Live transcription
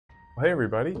Well, hey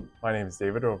everybody, my name is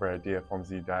David over at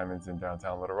DFLMZ Diamonds in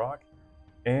downtown Little Rock,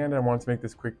 and I wanted to make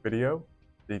this quick video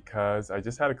because I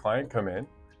just had a client come in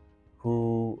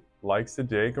who likes to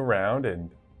dig around and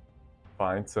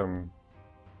find some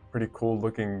pretty cool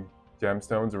looking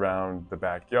gemstones around the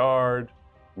backyard,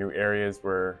 new areas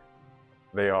where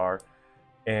they are,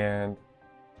 and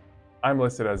I'm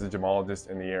listed as a gemologist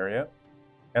in the area,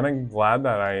 and I'm glad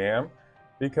that I am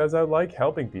because I like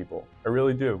helping people, I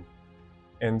really do.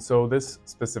 And so this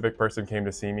specific person came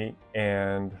to see me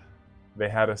and they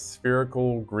had a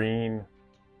spherical green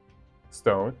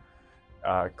stone,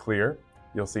 clear,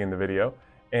 you'll see in the video.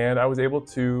 And I was able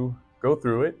to go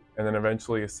through it and then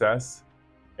eventually assess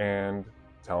and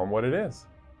tell them what it is.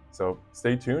 So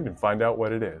stay tuned and find out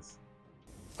what it is.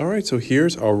 All right, so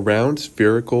here's our round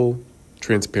spherical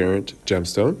transparent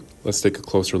gemstone. Let's take a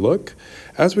closer look.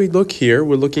 As we look here,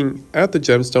 we're looking at the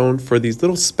gemstone for these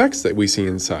little specks that we see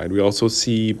inside. We also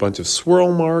see a bunch of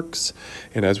swirl marks,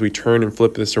 and as we turn and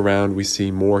flip this around, we see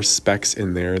more specks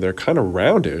in there. They're kind of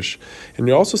roundish, and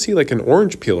you also see like an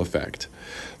orange peel effect.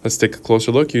 Let's take a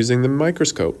closer look using the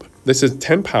microscope. This is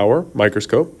 10 power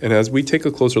microscope, and as we take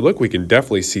a closer look, we can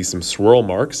definitely see some swirl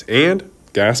marks and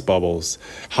gas bubbles,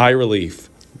 high relief.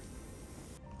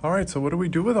 All right, so what do we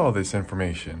do with all this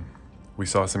information? We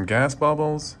saw some gas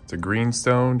bubbles, it's a green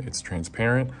stone, it's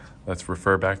transparent. Let's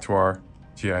refer back to our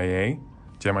GIA,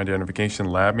 Gem Identification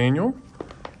Lab Manual.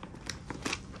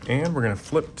 And we're gonna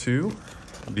flip to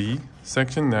the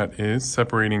section that is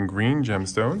separating green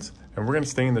gemstones. And we're gonna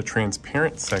stay in the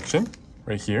transparent section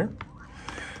right here.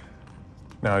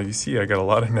 Now you see I got a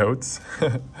lot of notes.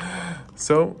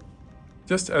 So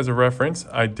just as a reference,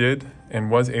 I did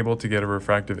and was able to get a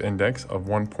refractive index of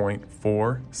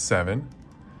 1.47.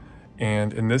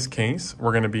 And in this case,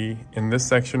 we're going to be in this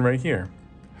section right here.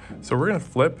 So we're going to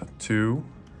flip to,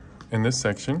 in this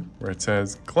section where it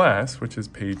says glass, which is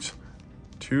page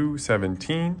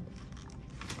 217.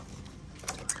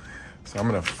 So I'm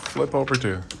going to flip over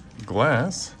to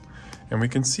glass, and we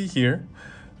can see here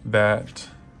that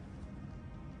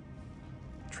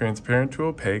transparent to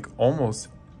opaque, almost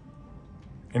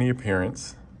any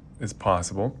appearance is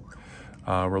possible.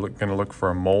 We're going to look for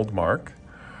a mold mark.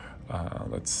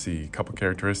 Let's see, a couple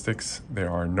characteristics. There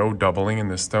are no doubling in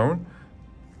this stone.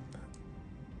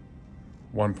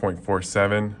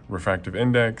 1.47 refractive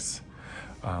index.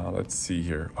 Let's see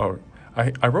here. Oh,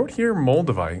 I wrote here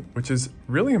moldavite, which is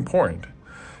really important.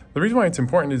 The reason why it's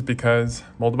important is because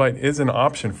moldavite is an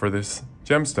option for this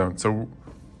gemstone. So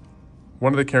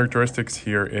one of the characteristics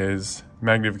here is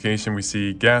magnification. We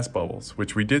see gas bubbles,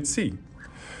 which we did see,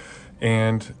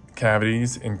 and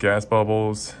cavities and gas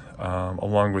bubbles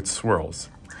along with swirls.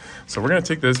 So we're going to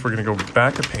take this, we're going to go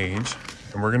back a page,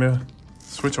 and we're going to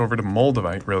switch over to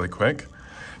moldavite really quick,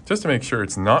 just to make sure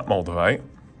it's not moldavite.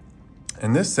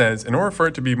 And this says, in order for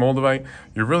it to be moldavite,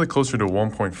 you're really closer to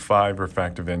 1.5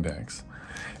 refractive index.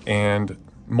 And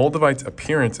moldavite's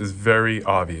appearance is very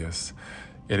obvious.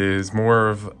 It is more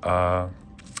of,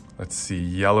 let's see,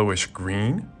 yellowish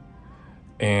green,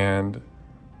 and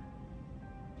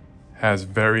has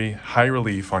very high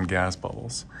relief on gas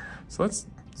bubbles. So let's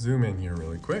zoom in here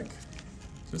really quick,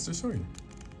 just to show you.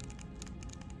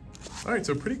 All right,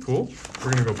 so pretty cool.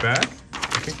 We're gonna go back.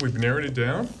 I think we've narrowed it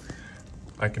down.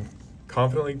 I can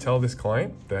confidently tell this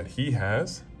client that he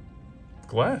has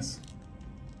glass.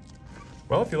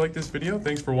 Well, if you like this video,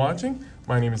 thanks for watching.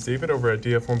 My name is David over at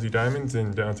DFLMZ Diamonds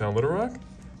in downtown Little Rock,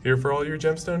 here for all your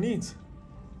gemstone needs.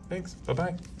 Thanks,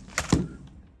 bye-bye.